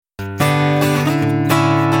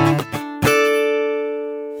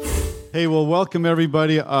Hey, well, welcome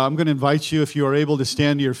everybody. I'm going to invite you, if you are able to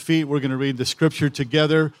stand to your feet, we're going to read the scripture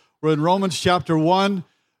together. We're in Romans chapter 1,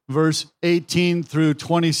 verse 18 through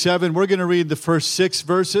 27. We're going to read the first 6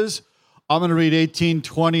 verses. I'm going to read 18,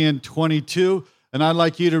 20, and 22, and I'd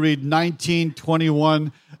like you to read 19,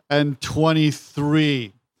 21, and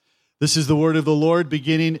 23. This is the word of the Lord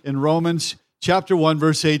beginning in Romans chapter 1,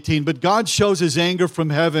 verse 18. But God shows his anger from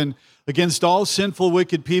heaven against all sinful,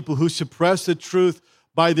 wicked people who suppress the truth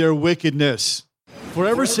by their wickedness. For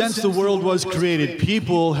ever since the world was created,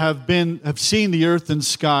 people have seen the earth and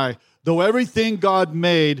sky. Though everything God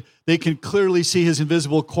made, they can clearly see his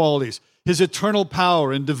invisible qualities, his eternal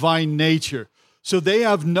power and divine nature. So they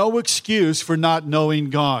have no excuse for not knowing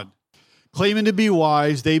God. Claiming to be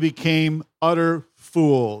wise, they became utter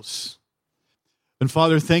fools. And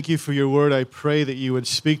Father, thank you for your word. I pray that you would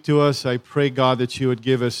speak to us. I pray, God, that you would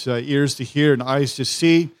give us ears to hear and eyes to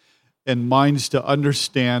see and minds to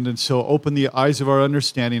understand. And so open the eyes of our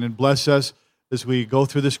understanding and bless us as we go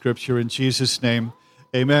through the scripture. In Jesus' name,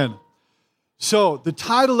 amen. So the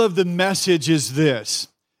title of the message is this: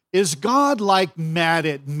 Is God like mad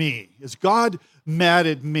at me? Is God mad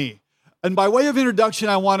at me? And by way of introduction,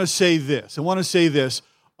 I want to say this.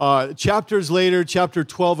 Chapters later, chapter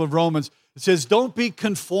 12 of Romans, it says, don't be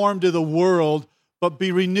conformed to the world, but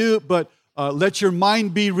be renewed, let your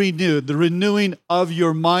mind be renewed, the renewing of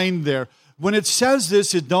your mind there. When it says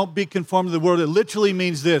this, don't be conformed to the world, it literally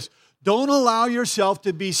means this: don't allow yourself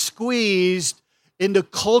to be squeezed into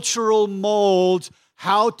cultural molds,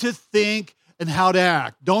 how to think and how to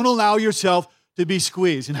act. Don't allow yourself to be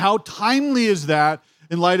squeezed. And how timely is that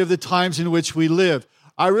in light of the times in which we live?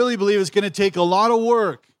 I really believe it's going to take a lot of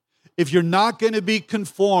work if you're not going to be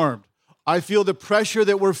conformed. I feel the pressure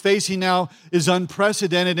that we're facing now is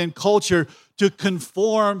unprecedented in culture to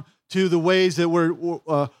conform to the ways that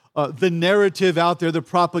the narrative out there, the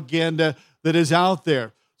propaganda that is out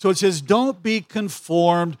there. So it says, don't be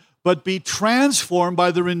conformed, but be transformed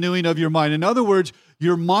by the renewing of your mind. In other words,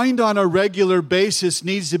 your mind on a regular basis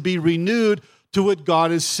needs to be renewed to what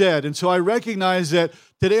God has said. And so I recognize that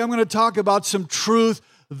today I'm going to talk about some truth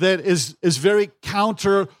that is very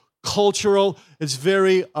counter-cultural. It's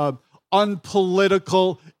very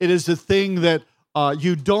unpolitical. It is the thing that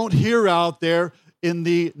you don't hear out there in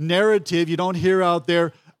the narrative. You don't hear out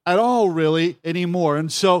there at all really anymore.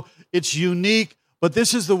 And so it's unique, but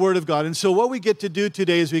this is the Word of God. And so what we get to do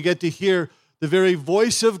today is we get to hear the very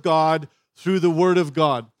voice of God through the Word of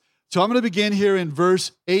God. So I'm going to begin here in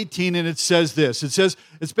verse 18, and it says this. It says,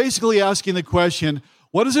 it's basically asking the question,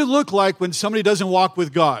 what does it look like when somebody doesn't walk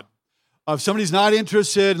with God? If somebody's not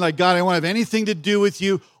interested, like, God, I don't want to have anything to do with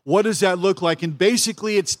you, what does that look like? And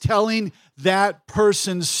basically, it's telling that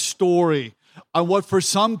person's story on what for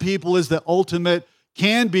some people is the ultimate,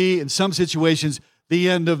 can be, in some situations, the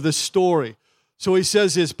end of the story. So he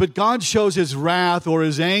says this, but God shows his wrath or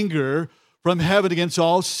his anger from heaven against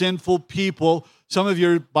all sinful people. Some of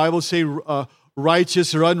your Bibles say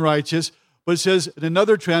righteous or unrighteous, but it says in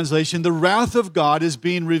another translation, the wrath of God is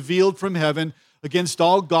being revealed from heaven against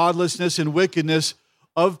all godlessness and wickedness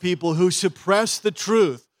of people who suppress the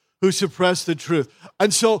truth,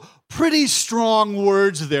 And so pretty strong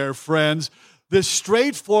words there, friends. This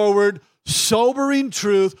straightforward, sobering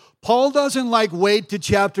truth. Paul doesn't wait to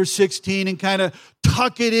chapter 16 and kind of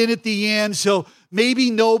tuck it in at the end, so maybe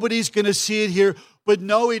nobody's going to see it here. But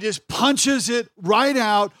no, he just punches it right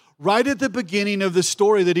out, right at the beginning of the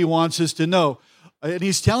story that he wants us to know. And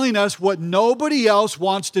he's telling us what nobody else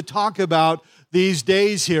wants to talk about these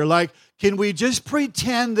days here. Can we just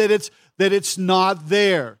pretend that it's not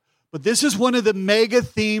there? But this is one of the mega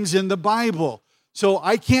themes in the Bible. So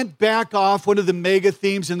I can't back off one of the mega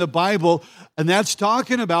themes in the Bible, and that's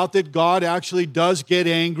talking about that God actually does get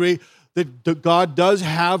angry, that God does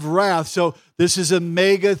have wrath. So this is a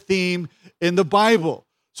mega theme in the Bible.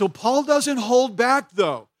 So Paul doesn't hold back,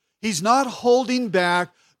 though. He's not holding back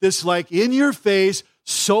this in-your-face,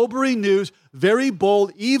 sobering news, very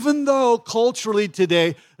bold, even though culturally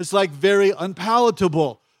today it's very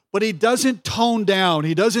unpalatable. But he doesn't tone down.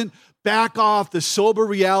 He doesn't back off the sober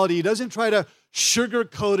reality. He doesn't try to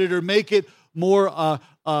sugarcoat it or make it more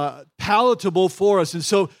palatable for us. And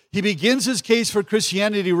so he begins his case for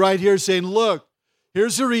Christianity right here saying, look,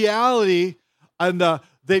 here's the reality, and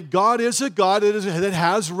that God is a God that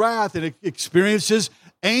has wrath and experiences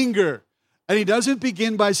anger. And he doesn't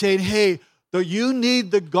begin by saying, hey, you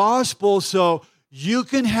need the gospel so you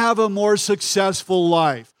can have a more successful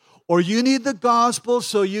life. Or you need the gospel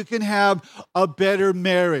so you can have a better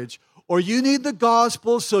marriage. Or you need the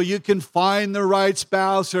gospel so you can find the right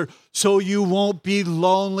spouse, or so you won't be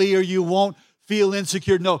lonely, or you won't feel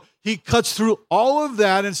insecure. No, he cuts through all of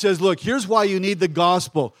that and says, look, here's why you need the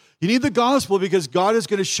gospel. You need the gospel because God is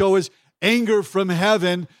going to show his anger from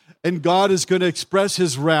heaven, and God is going to express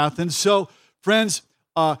his wrath. And so, friends,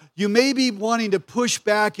 you may be wanting to push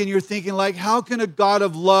back, and you're thinking, like, how can a God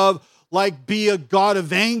of love be a God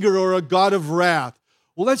of anger or a God of wrath?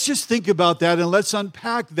 Well, let's just think about that, and let's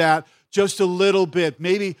unpack that just a little bit,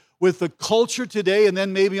 maybe with the culture today, and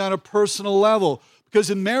then maybe on a personal level. Because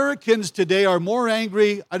Americans today are more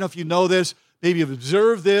angry. I don't know if you know this, maybe you've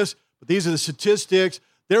observed this, but these are the statistics.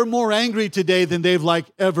 They're more angry today than they've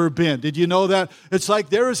ever been. Did you know that? It's like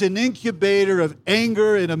there is an incubator of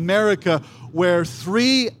anger in America where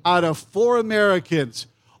 3 out of 4 Americans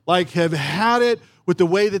have had it with the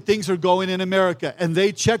way that things are going in America. And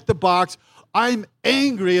they check the box, I'm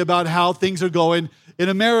angry about how things are going in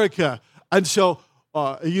America. And so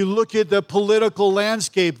you look at the political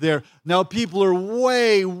landscape there. Now people are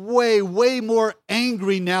way, way, way more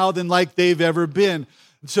angry now than they've ever been.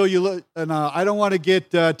 And so you look, and I don't want to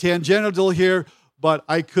get tangential here, but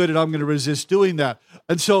I could, and I'm going to resist doing that.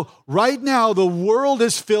 And so right now, the world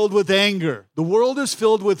is filled with anger. The world is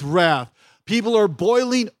filled with wrath. People are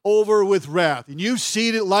boiling over with wrath. And you've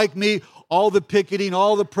seen it like me, all the picketing,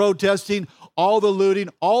 all the protesting, all the looting,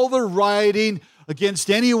 all the rioting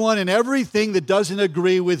against anyone and everything that doesn't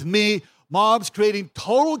agree with me. Mobs creating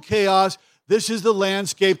total chaos. This is the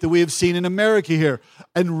landscape that we have seen in America here.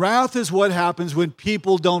 And wrath is what happens when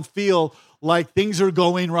people don't feel like things are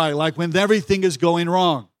going right, like when everything is going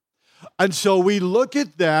wrong. And so we look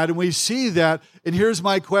at that and we see that, and here's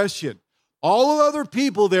my question. All the other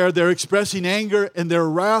people there, they're expressing anger and their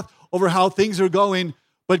wrath over how things are going,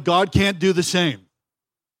 but God can't do the same.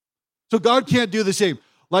 So God can't do the same.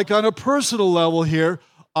 Like on a personal level here,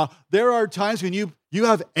 there are times when you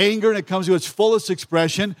have anger and it comes to its fullest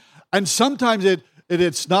expression, and sometimes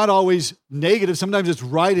it's not always negative. Sometimes it's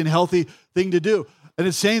right and healthy thing to do. And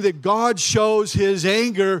it's saying that God shows his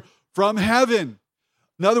anger from heaven.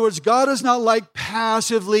 In other words, God is not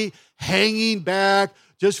passively hanging back,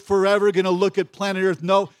 just forever going to look at planet Earth.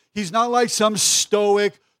 No, he's not like some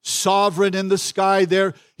stoic sovereign in the sky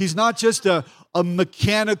there. He's not just a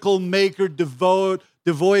mechanical maker devoid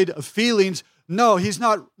of feelings. No, he's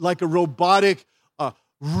not like a robotic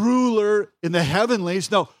ruler in the heavenlies.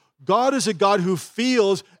 No, God is a God who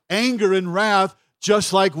feels anger and wrath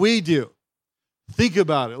just like we do. Think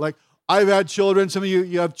about it. I've had children. Some of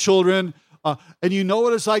you have children, and you know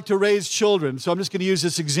what it's like to raise children. So I'm just going to use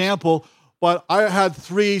this example. But I had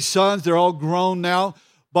 3 sons. They're all grown now.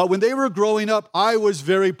 But when they were growing up, I was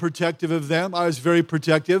very protective of them. I was very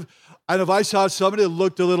protective. And if I saw somebody that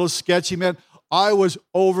looked a little sketchy, man, I was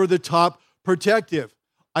over the top protective.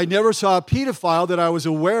 I never saw a pedophile that I was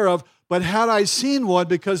aware of, but had I seen one,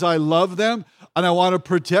 because I love them and I want to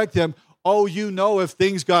protect them, if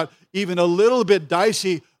things got even a little bit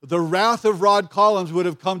dicey, the wrath of Rod Collins would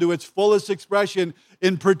have come to its fullest expression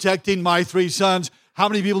in protecting my 3 sons. How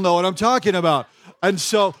many people know what I'm talking about? And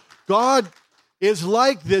so God is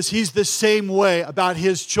like this. He's the same way about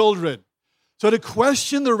his children. So to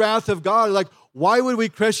question the wrath of God, why would we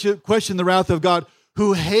question the wrath of God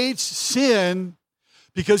who hates sin?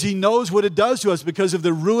 Because he knows what it does to us, because of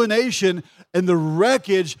the ruination and the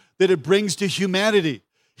wreckage that it brings to humanity.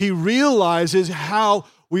 He realizes how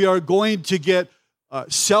we are going to get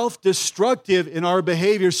self-destructive in our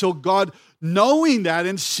behavior. So God, knowing that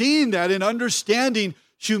and seeing that and understanding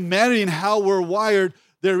humanity and how we're wired,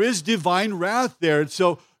 there is divine wrath there. And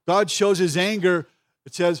so God shows his anger,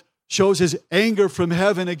 it says, shows his anger from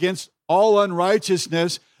heaven against all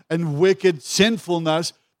unrighteousness and wicked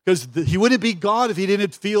sinfulness, because he wouldn't be God if he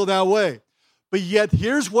didn't feel that way. But yet,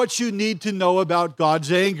 here's what you need to know about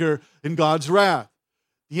God's anger and God's wrath.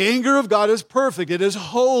 The anger of God is perfect. It is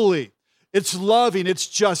holy. It's loving. It's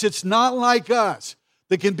just. It's not like us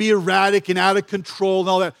that can be erratic and out of control and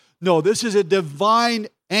all that. No, this is a divine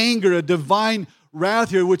anger, a divine wrath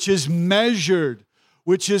here, which is measured,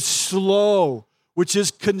 which is slow, which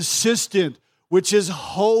is consistent, which is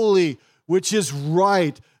holy, which is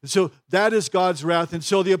right. And so that is God's wrath. And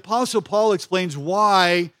so the Apostle Paul explains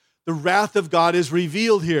why the wrath of God is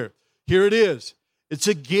revealed here. Here it is. It's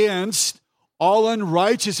against all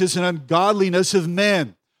unrighteousness and ungodliness of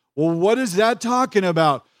men. Well, what is that talking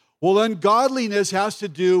about? Well, ungodliness has to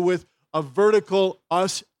do with a vertical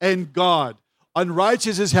us and God.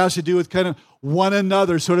 Unrighteousness has to do with kind of one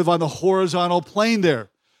another, sort of on the horizontal plane there.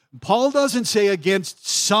 Paul doesn't say against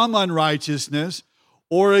some unrighteousness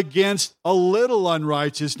or against a little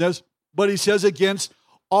unrighteousness, but he says against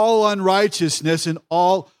all unrighteousness and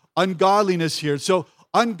all ungodliness here. So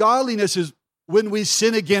ungodliness is when we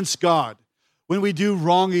sin against God, when we do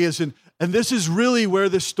wrong against, And this is really where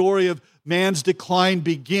the story of man's decline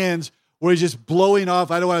begins, where he's just blowing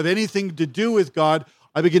off. I don't have anything to do with God.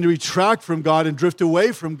 I begin to retract from God and drift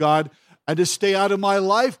away from God and to stay out of my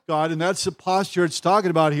life, God. And that's the posture it's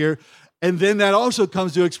talking about here. And then that also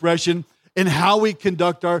comes to expression in how we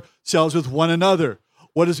conduct ourselves with one another.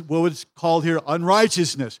 What is called here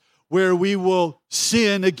unrighteousness, where we will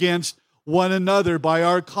sin against one another by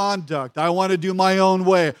our conduct. I want to do my own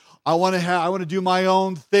way. I want to do my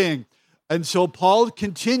own thing. And so Paul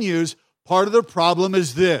continues, part of the problem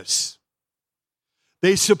is this.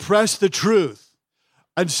 They suppress the truth.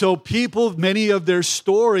 And so people, many of their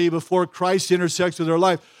story before Christ intersects with their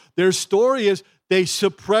life, their story is they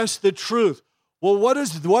suppress the truth. Well,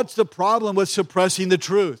 what's the problem with suppressing the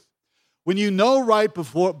truth? When you know right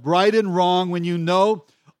and wrong, when you know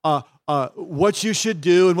what you should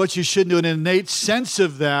do and what you shouldn't do, an innate sense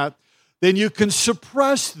of that, then you can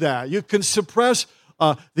suppress that. You can suppress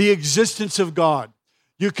the existence of God.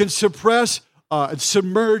 You can suppress and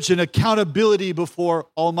submerge an accountability before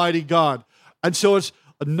Almighty God. And so it's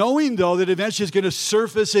knowing, though, that eventually it's going to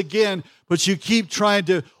surface again, but you keep trying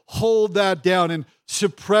to hold that down and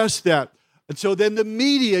suppress that. And so then the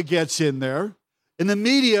media gets in there, and the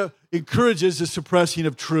media encourages the suppressing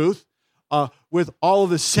of truth with all of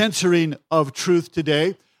the censoring of truth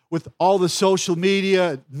today, with all the social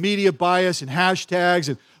media bias and hashtags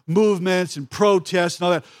and movements and protests and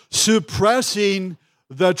all that, suppressing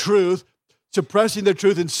the truth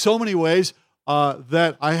in so many ways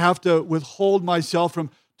that I have to withhold myself from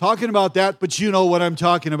talking about that, but you know what I'm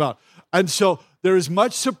talking about. And so there is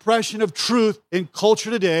much suppression of truth in culture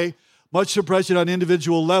today, much suppression on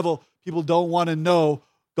individual level. People don't want to know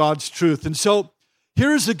God's truth. And so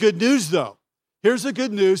here's the good news, though. Here's the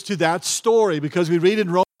good news to that story, because we read in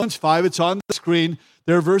Romans 5, it's on the screen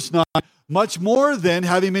there, verse 9, much more than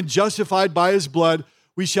having been justified by his blood,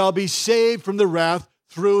 we shall be saved from the wrath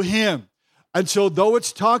through him. And so though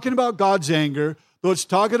it's talking about God's anger, though it's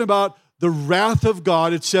talking about the wrath of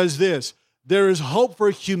God, it says this, there is hope for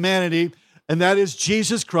humanity, and that is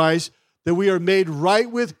Jesus Christ, that we are made right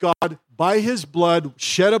with God by his blood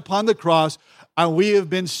shed upon the cross, and we have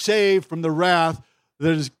been saved from the wrath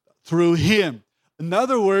that is through him. In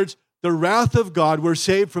other words, the wrath of God, we're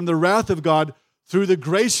saved from the wrath of God through the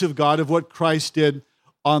grace of God of what Christ did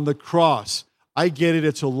on the cross. I get it.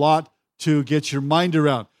 It's a lot to get your mind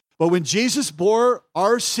around. But when Jesus bore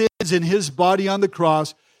our sins in his body on the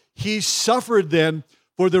cross, he suffered then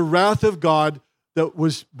for the wrath of God that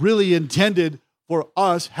was really intended for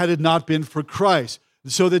us had it not been for Christ.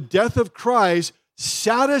 And so the death of Christ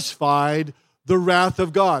satisfied the wrath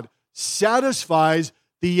of God, satisfies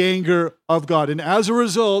the anger of God. And as a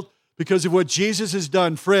result, because of what Jesus has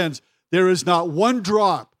done, friends, there is not one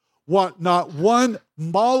drop, not one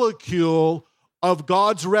molecule of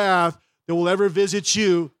God's wrath that will ever visit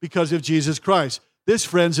you because of Jesus Christ. This,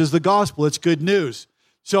 friends, is the gospel. It's good news.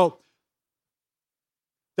 So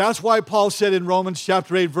that's why Paul said in Romans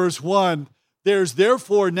chapter 8, verse 1, there's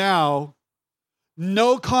therefore now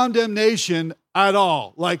no condemnation at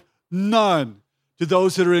all, like none, to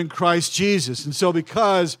those that are in Christ Jesus. And so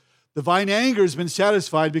because divine anger has been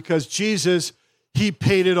satisfied because Jesus, he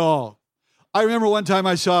paid it all. I remember one time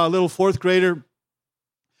I saw a little fourth grader,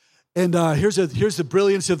 and here's the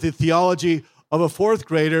brilliance of the theology of a fourth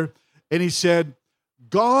grader, and he said,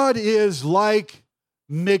 God is like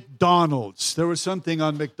McDonald's. There was something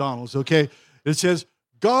on McDonald's, okay? It says,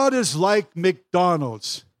 God is like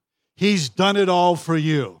McDonald's. He's done it all for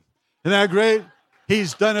you. Isn't that great?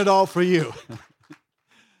 He's done it all for you.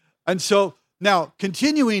 And so now,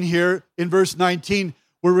 continuing here in verse 19,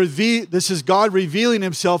 this is God revealing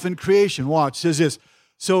himself in creation. Watch, it says this.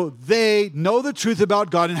 So they know the truth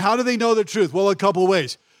about God. And how do they know the truth? Well, a couple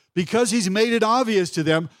ways. Because he's made it obvious to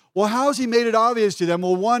them. Well, how has he made it obvious to them?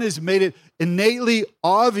 Well, one is made it innately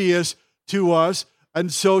obvious to us.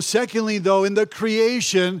 And so secondly, though, in the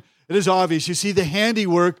creation, it is obvious. You see the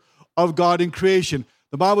handiwork of God in creation.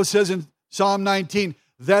 The Bible says in Psalm 19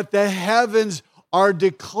 that the heavens are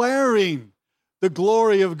declaring the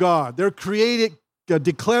glory of God. They're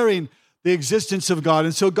declaring the existence of God.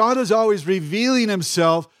 And so God is always revealing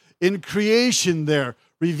himself in creation there,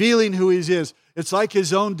 revealing who he is. It's like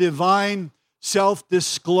his own divine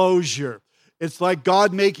self-disclosure. It's like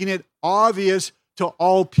God making it obvious to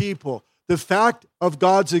all people. The fact of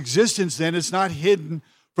God's existence then is not hidden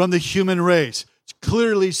from the human race. It's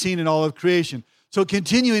clearly seen in all of creation. So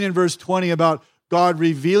continuing in verse 20 about God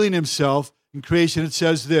revealing himself in creation, it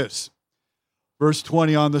says this, verse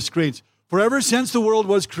 20 on the screens. For ever since the world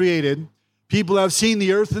was created, people have seen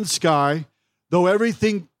the earth and sky, through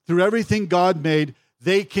everything God made,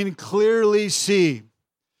 they can clearly see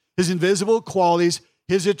his invisible qualities,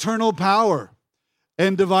 his eternal power,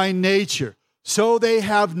 and divine nature. So they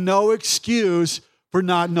have no excuse for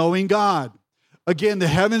not knowing God. Again, the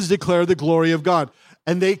heavens declare the glory of God,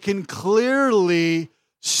 and they can clearly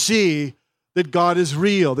see that God is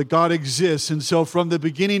real, that God exists. And so from the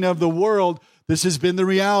beginning of the world, this has been the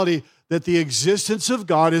reality that the existence of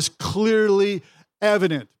God is clearly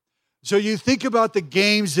evident. So you think about the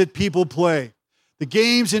games that people play, the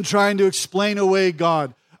games in trying to explain away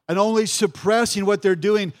God, and only suppressing what they're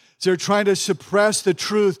doing is they're trying to suppress the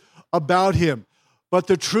truth about him. But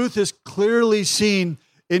the truth is clearly seen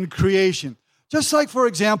in creation. Just like, for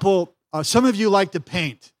example, some of you like to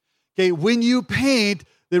paint. Okay, when you paint,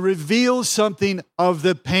 it reveals something of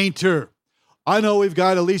the painter. I know we've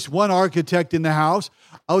got at least one architect in the house.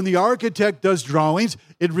 When the architect does drawings,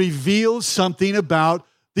 it reveals something about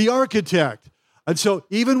the architect. And so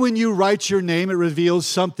even when you write your name, it reveals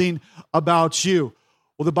something about you.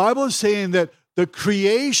 Well, the Bible is saying that the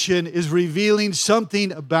creation is revealing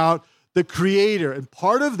something about the Creator. And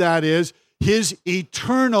part of that is his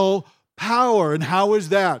eternal power. And how is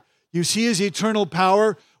that? You see his eternal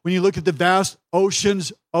power when you look at the vast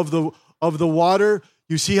oceans of the water.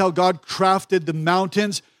 You see how God crafted the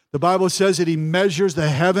mountains. The Bible says that he measures the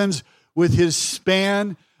heavens with his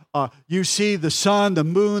span. You see the sun, the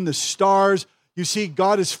moon, the stars. You see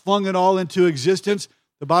God has flung it all into existence.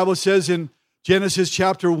 The Bible says in Genesis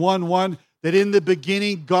chapter 1:1 that in the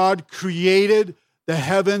beginning God created the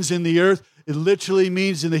heavens and the earth. It literally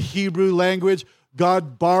means in the Hebrew language,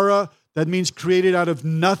 God bara, that means created out of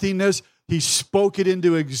nothingness. He spoke it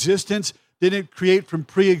into existence, didn't create from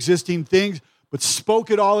pre-existing things, but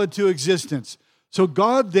spoke it all into existence. So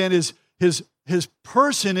God then is, his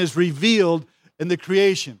person is revealed in the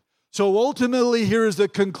creation. So ultimately, here is the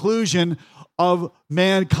conclusion of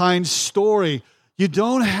mankind's story. You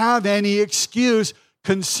don't have any excuse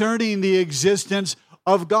concerning the existence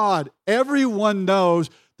of God. Everyone knows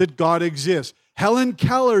that God exists. Helen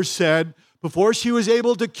Keller said, before she was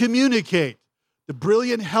able to communicate, the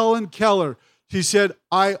brilliant Helen Keller, she said,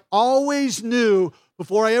 I always knew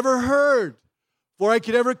before I ever heard, before I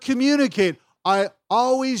could ever communicate, I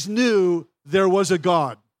always knew there was a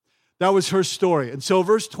God. That was her story. And so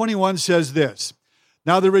verse 21 says this,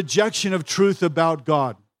 now the rejection of truth about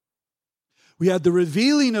God. We had the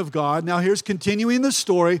revealing of God. Now here's continuing the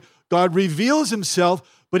story. God reveals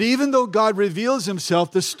himself, but even though God reveals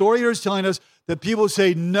himself, the story here is telling us that people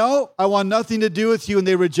say, no, I want nothing to do with you, and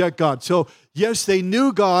they reject God. So yes, they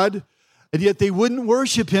knew God, and yet they wouldn't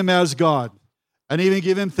worship him as God and even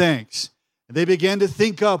give him thanks. And they began to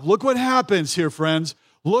think up, look what happens here, friends.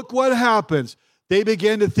 Look what happens. They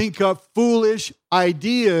began to think up foolish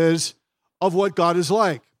ideas of what God is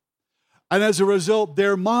like. And as a result,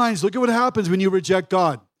 their minds, look at what happens when you reject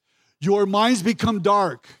God. Your minds become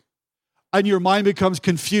dark, and your mind becomes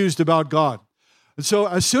confused about God. And so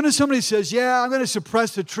as soon as somebody says, yeah, I'm going to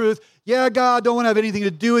suppress the truth, yeah, God, don't want to have anything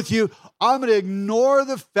to do with you, I'm going to ignore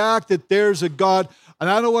the fact that there's a God, and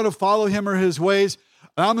I don't want to follow him or his ways,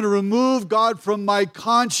 and I'm going to remove God from my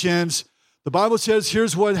conscience. The Bible says,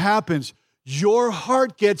 here's what happens. Your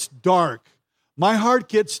heart gets dark. My heart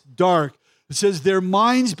gets dark. It says their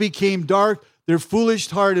minds became dark. Their foolish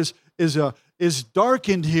heart is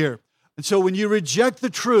darkened here. And so when you reject the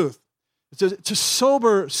truth, it's a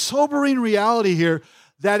sobering reality here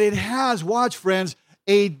that it has, watch friends,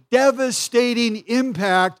 a devastating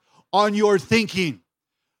impact on your thinking.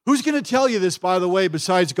 Who's going to tell you this, by the way,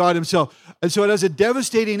 besides God himself? And so it has a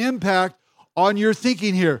devastating impact on your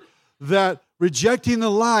thinking here, that rejecting the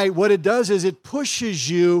light, what it does is it pushes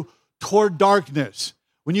you toward darkness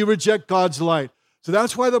when you reject God's light. So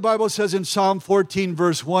that's why the Bible says in Psalm 14,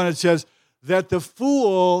 verse 1, it says that the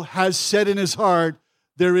fool has said in his heart,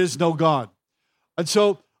 there is no God. And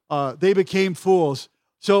so they became fools.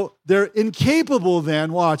 So they're incapable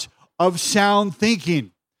then, watch, of sound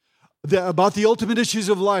thinking about the ultimate issues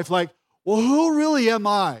of life. Like, well, who really am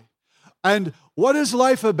I? And what is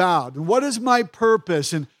life about? And what is my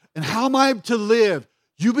purpose? And how am I to live?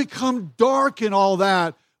 You become dark in all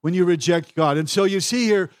that when you reject God. And so you see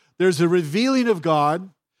here, there's a revealing of God.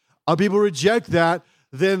 People reject that.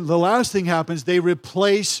 Then the last thing happens, they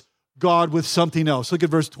replace God with something else. Look at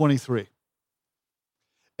verse 23.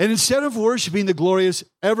 And instead of worshiping the glorious,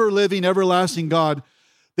 ever-living, everlasting God,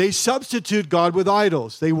 they substitute God with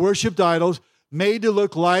idols. They worshiped idols made to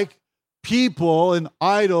look like people and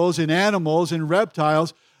idols and animals and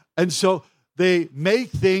reptiles. And so they make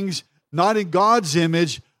things not in God's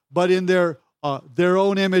image, but in their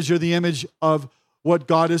own image or the image of what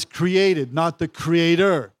God has created, not the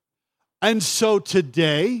Creator. And so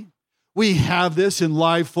today, we have this in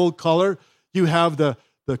live full color. You have the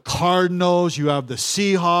the Cardinals, you have the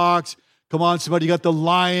Seahawks. Come on, somebody, you got the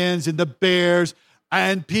Lions and the Bears,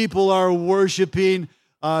 and people are worshiping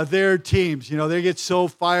their teams. You know, they get so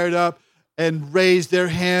fired up and raise their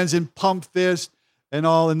hands and pump fists and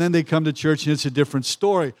all, and then they come to church and it's a different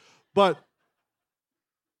story. But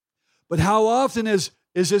how often is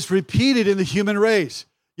this repeated in the human race?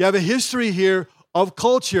 You have a history here of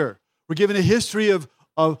culture. We're given a history of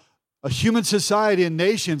a human society and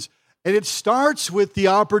nations, and it starts with the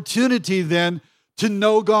opportunity then to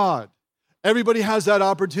know God. Everybody has that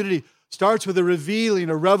opportunity. Starts with a revealing,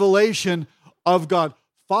 a revelation of God,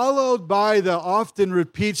 followed by the often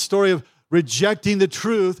repeat story of rejecting the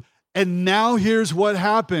truth. And now here's what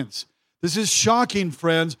happens. This is shocking,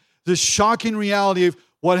 friends. This shocking reality of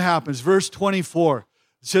what happens. Verse 24.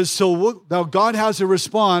 It says, so now God has a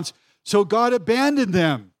response. So God abandoned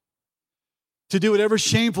them to do whatever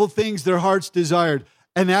shameful things their hearts desired.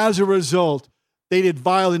 And as a result, they did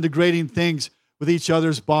vile and degrading things with each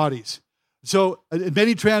other's bodies. So in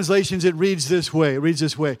many translations, it reads this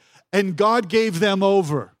way. And God gave them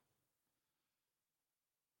over.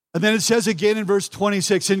 And then it says again in verse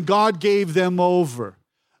 26, and God gave them over.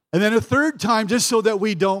 And then a third time, just so that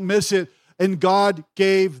we don't miss it, and God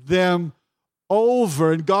gave them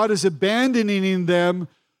over. And God is abandoning them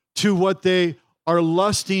to what they are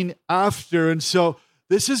lusting after. And so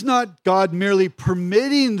this is not God merely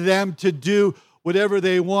permitting them to do whatever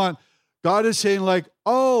they want. God is saying like,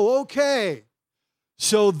 oh, okay,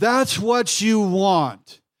 so that's what you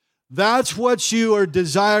want. That's what you are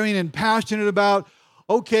desiring and passionate about.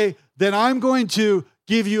 Okay, then I'm going to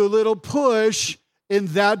give you a little push in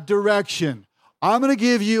that direction. I'm going to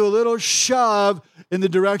give you a little shove in the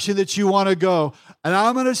direction that you want to go. And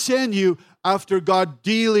I'm going to send you after God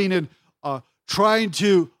dealing and trying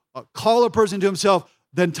to call a person to himself.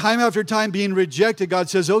 Then time after time being rejected, God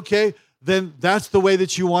says, okay, then that's the way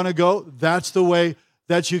that you want to go. That's the way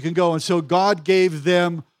that you can go. And so God gave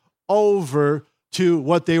them over to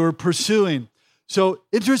what they were pursuing. So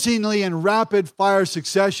interestingly, in rapid fire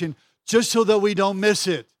succession, just so that we don't miss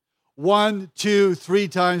it, 1, 2, 3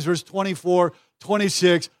 times, verse 24,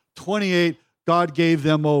 26, 28, God gave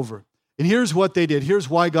them over. And here's what they did. Here's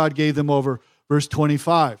why God gave them over. Verse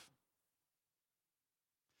 25.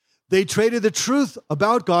 They traded the truth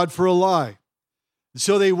about God for a lie.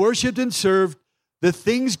 So they worshiped and served the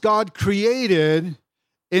things God created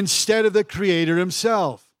instead of the Creator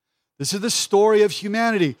himself. This is the story of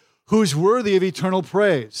humanity, who's worthy of eternal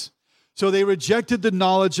praise. So they rejected the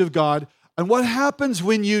knowledge of God. And what happens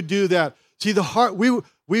when you do that? See, the heart,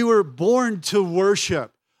 we were born to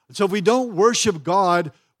worship. So if we don't worship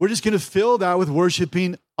God, we're just going to fill that with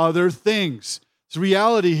worshiping other things. It's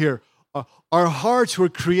reality here. Our hearts were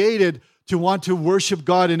created to want to worship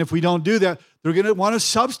God. And if we don't do that, they're going to want to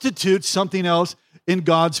substitute something else in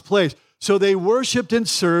God's place. So they worshiped and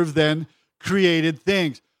served then created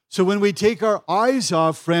things. So when we take our eyes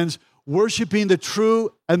off, friends, worshiping the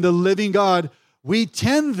true and the living God, we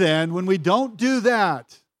tend then, when we don't do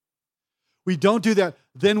that,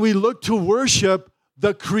 then we look to worship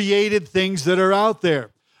the created things that are out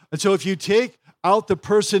there. And so if you take out the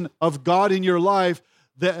person of God in your life,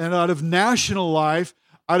 and out of national life,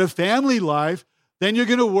 out of family life, then you're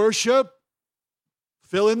going to worship,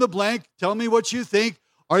 fill in the blank, tell me what you think.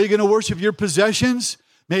 Are you going to worship your possessions?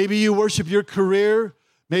 Maybe you worship your career.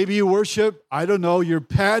 Maybe you worship, I don't know, your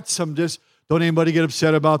pets. Don't anybody get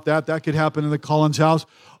upset about that. That could happen in the Collins house.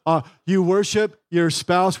 You worship your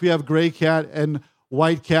spouse. We have gray cat and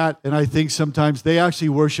white cat, and I think sometimes they actually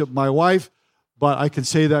worship my wife, but I can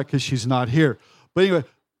say that because she's not here. But anyway,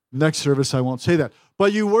 next service I won't say that.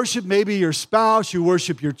 But you worship maybe your spouse, you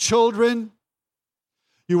worship your children,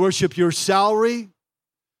 you worship your salary,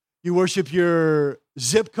 you worship your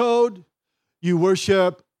zip code, you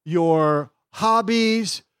worship your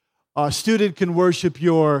hobbies. A student can worship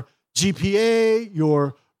your GPA,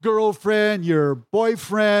 your girlfriend, your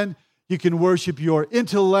boyfriend. You can worship your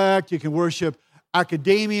intellect. You can worship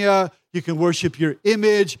academia. You can worship your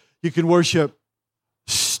image. You can worship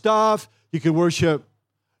stuff. You can worship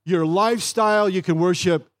your lifestyle. You can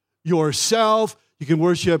worship yourself. You can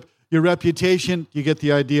worship your reputation. You get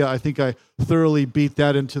the idea. I think I thoroughly beat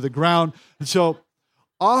that into the ground. And so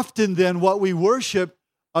often then what we worship,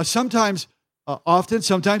 sometimes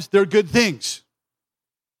they're good things.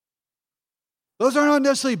 Those are not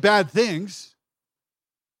necessarily bad things.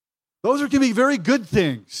 Those can be very good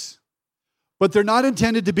things. But they're not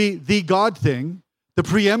intended to be the God thing, the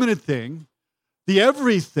preeminent thing, the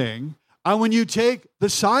everything. And when you take the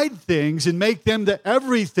side things and make them the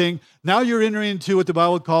everything, now you're entering into what the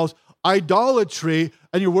Bible calls idolatry,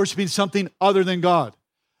 and you're worshiping something other than God.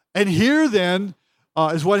 And here then,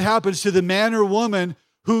 is what happens to the man or woman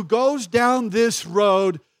who goes down this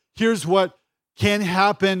road. Here's what can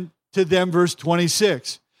happen to them, verse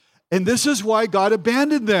 26. And this is why God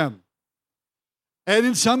abandoned them. And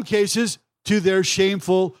in some cases, to their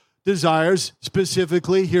shameful desires.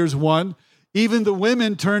 Specifically, here's one. Even the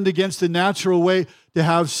women turned against the natural way to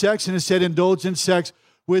have sex and instead indulged in sex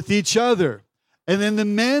with each other. And then the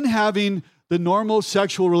men, having the normal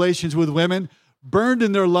sexual relations with women, burned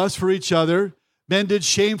in their lust for each other. Men did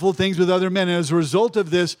shameful things with other men. And as a result of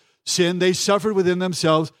this sin, they suffered within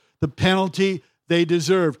themselves the penalty they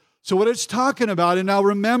deserved. So what it's talking about, and now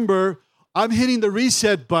remember, I'm hitting the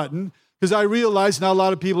reset button because I realize not a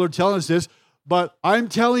lot of people are telling us this, but I'm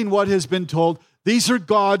telling what has been told. These are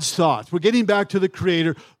God's thoughts. We're getting back to the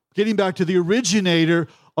Creator, getting back to the originator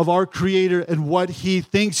of our Creator and what He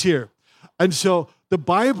thinks here. And so the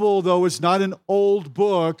Bible, though, is not an old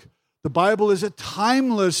book. The Bible is a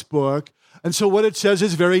timeless book. And so what it says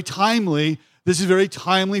is very timely. This is very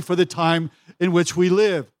timely for the time in which we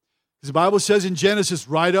live. Because the Bible says in Genesis,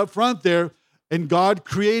 right up front there, and God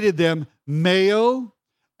created them male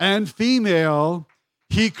and female.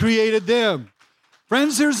 He created them.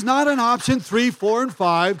 Friends, there's not an option 3, 4, and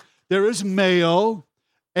 5. There is male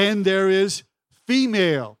and there is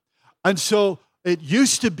female. And so it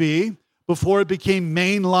used to be, before it became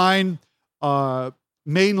mainline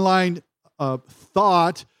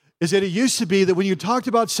thought, is that it used to be that when you talked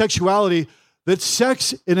about sexuality, that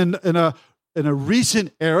sex in a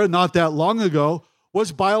recent era, not that long ago,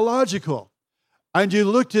 was biological. And you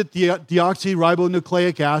looked at the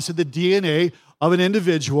deoxyribonucleic acid, the DNA of an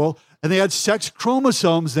individual, and they had sex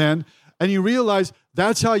chromosomes then, and you realize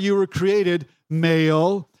that's how you were created,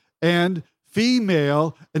 male and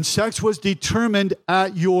female, and sex was determined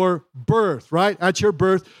at your birth, right? At your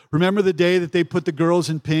birth, remember the day that they put the girls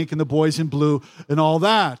in pink and the boys in blue and all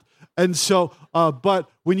that. And so, but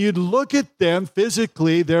when you look at them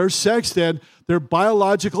physically, their sex then, their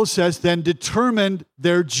biological sex then determined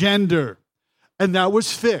their gender. And that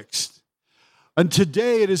was fixed. And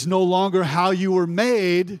today it is no longer how you were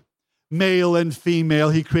made, male and female,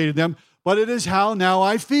 He created them, but it is how now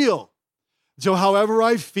I feel. So however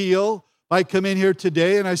I feel, I come in here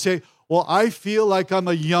today and I say, well, I feel like I'm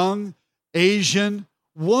a young Asian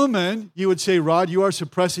woman. You would say, Rod, you are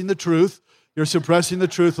suppressing the truth. You're suppressing the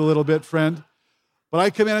truth a little bit, friend. But I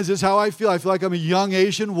come in and this is how I feel. I feel like I'm a young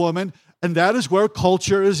Asian woman, and that is where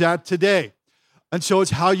culture is at today. And so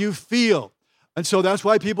it's how you feel. And so that's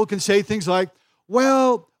why people can say things like,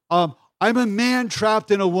 well, I'm a man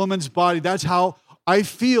trapped in a woman's body. That's how I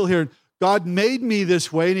feel here. God made me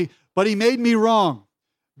this way, but He made me wrong.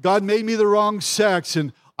 God made me the wrong sex,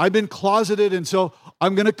 and I've been closeted, and so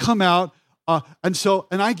I'm going to come out.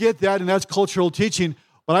 And I get that, and that's cultural teaching.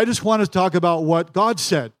 But I just want to talk about what God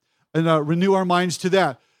said and renew our minds to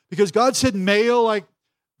that. Because God said male, like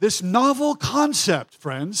this novel concept,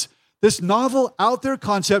 friends, this novel out there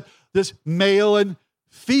concept, this male and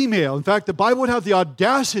female. In fact, the Bible would have the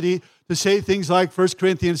audacity to say things like 1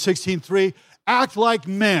 Corinthians 16:3, act like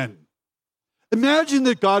men. Imagine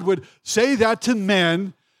that God would say that to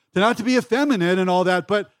men, not to be effeminate and all that,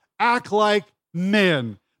 but act like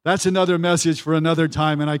men. That's another message for another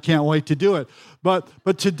time, and I can't wait to do it. But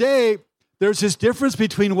today, there's this difference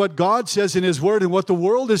between what God says in His Word and what the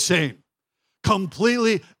world is saying,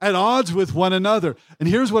 completely at odds with one another. And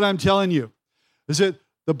here's what I'm telling you, is that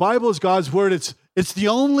the Bible is God's Word. It's the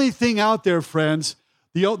only thing out there, friends,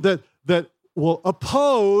 that will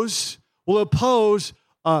oppose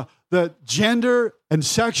the gender and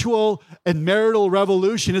sexual and marital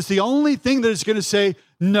revolution. It's the only thing that is going to say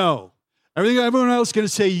no. Everyone else is going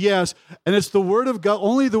to say yes, and it's the Word of God.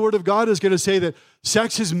 Only the Word of God is going to say that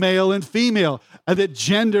sex is male and female, and that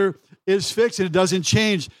gender is fixed and it doesn't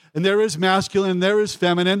change. And there is masculine, and there is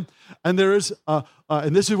feminine, and there is,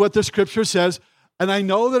 and this is what the Scripture says. And I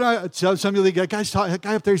know that some of you think, that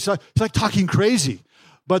guy up there, he's like talking crazy.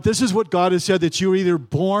 But this is what God has said, that you were either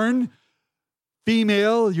born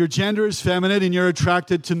female, your gender is feminine, and you're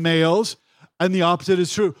attracted to males, and the opposite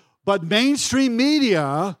is true. But mainstream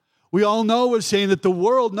media, we all know, is saying that the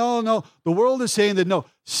world is saying that no,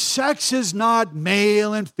 sex is not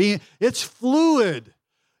male and female, it's fluid.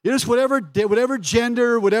 You just whatever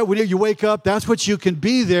gender, whatever you wake up, that's what you can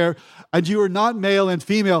be there, and you are not male and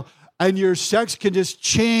female, and your sex can just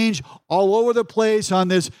change all over the place on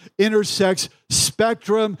this intersex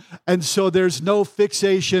spectrum, and so there's no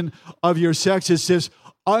fixation of your sex. It's this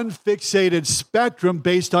unfixated spectrum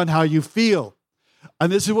based on how you feel.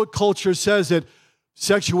 And this is what culture says, that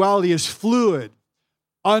sexuality is fluid,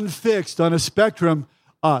 unfixed on a spectrum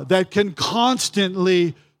that can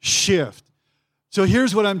constantly shift. So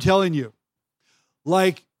here's what I'm telling you.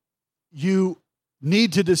 like you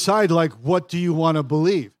need to decide, like, what do you want to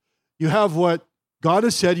believe? You have what God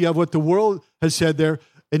has said, you have what the world has said there,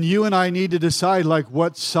 and you and I need to decide, like,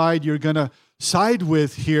 what side you're going to side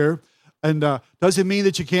with here. And doesn't mean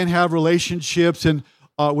that you can't have relationships and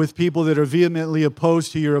with people that are vehemently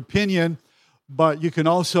opposed to your opinion, but you can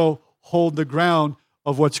also hold the ground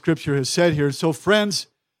of what Scripture has said here. So, friends,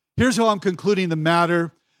 here's how I'm concluding the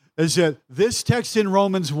matter, is that this text in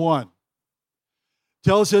Romans 1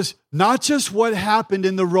 tells us not just what happened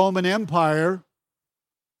in the Roman Empire,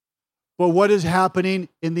 but what is happening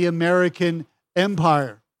in the American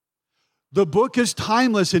Empire. The book is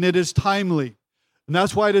timeless and it is timely. And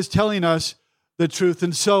that's why it is telling us the truth.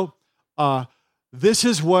 And so this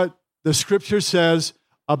is what the Scripture says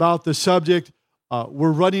about the subject.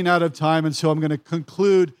 We're running out of time, and so I'm going to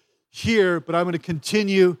conclude here, but I'm going to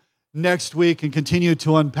continue next week and continue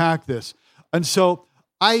to unpack this. And so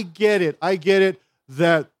I get it. I get it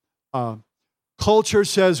that culture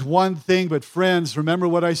says one thing, but friends, remember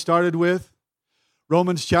what I started with?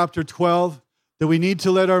 Romans chapter 12, that we need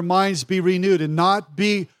to let our minds be renewed and not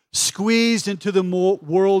be squeezed into the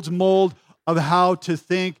world's mold of how to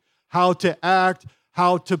think, how to act,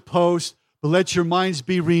 how to post, but let your minds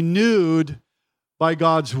be renewed by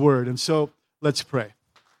God's word. And so let's pray.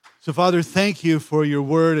 So, Father, thank you for your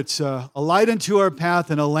word. It's a light unto our path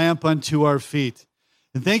and a lamp unto our feet.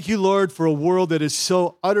 And thank you, Lord, for a world that is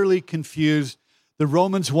so utterly confused that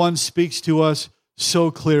Romans 1 speaks to us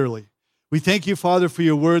so clearly. We thank you, Father, for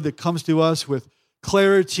your word that comes to us with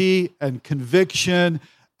clarity and conviction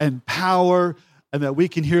and power, and that we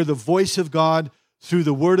can hear the voice of God through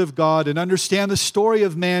the word of God and understand the story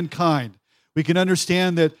of mankind. We can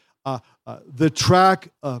understand that the track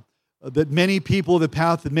that many people, the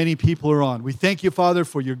path that many people are on. We thank you, Father,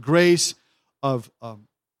 for your grace of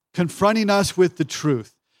confronting us with the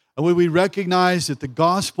truth. And when we recognize that the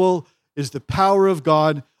gospel is the power of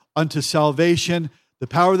God unto salvation, the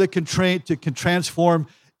power that can transform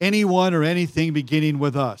anyone or anything beginning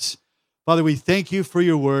with us. Father, we thank you for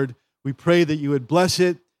your word. We pray that you would bless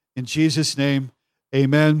it in Jesus' name.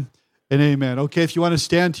 Amen and amen. Okay, if you want to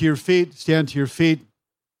stand to your feet, stand to your feet.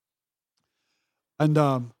 And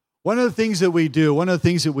one of the things that we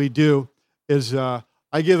do is I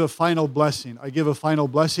give a final blessing.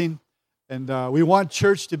 And we want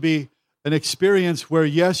church to be an experience where,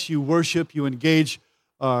 yes, you worship, you engage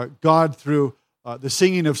God through the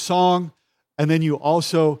singing of song, and then you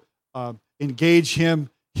also engage him,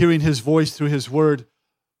 hearing his voice through his word.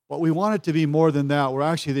 But we want it to be more than that. We're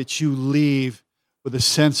actually that you leave with a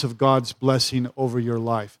sense of God's blessing over your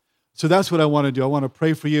life. So that's what I want to do. I want to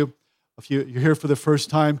pray for you. If you're here for the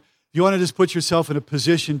first time, if you want to just put yourself in a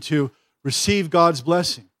position to receive God's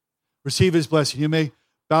blessing, receive his blessing. You may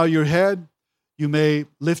bow your head, you may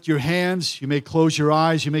lift your hands, you may close your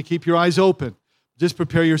eyes, you may keep your eyes open. Just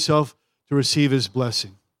prepare yourself to receive his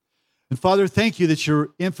blessing. And Father, thank you that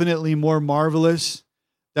you're infinitely more marvelous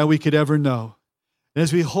than we could ever know. And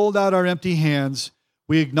as we hold out our empty hands,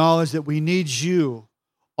 we acknowledge that we need you,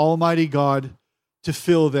 Almighty God, to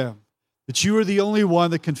fill them. That you are the only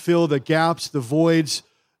one that can fill the gaps, the voids.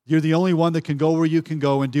 You're the only one that can go where you can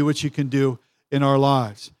go and do what you can do in our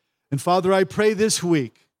lives. And Father, I pray this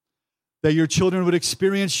week that your children would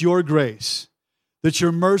experience your grace, that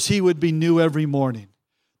your mercy would be new every morning,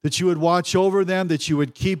 that you would watch over them, that you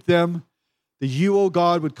would keep them, that you, O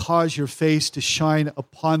God, would cause your face to shine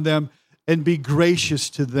upon them and be gracious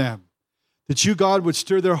to them, that you, God, would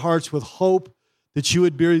stir their hearts with hope, that you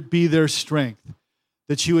would be their strength,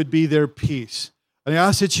 that you would be their peace. And I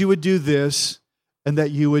ask that you would do this and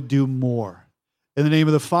that you would do more. In the name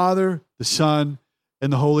of the Father, the Son,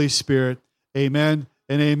 and the Holy Spirit, amen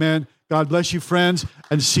and amen. God bless you, friends,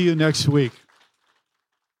 and see you next week.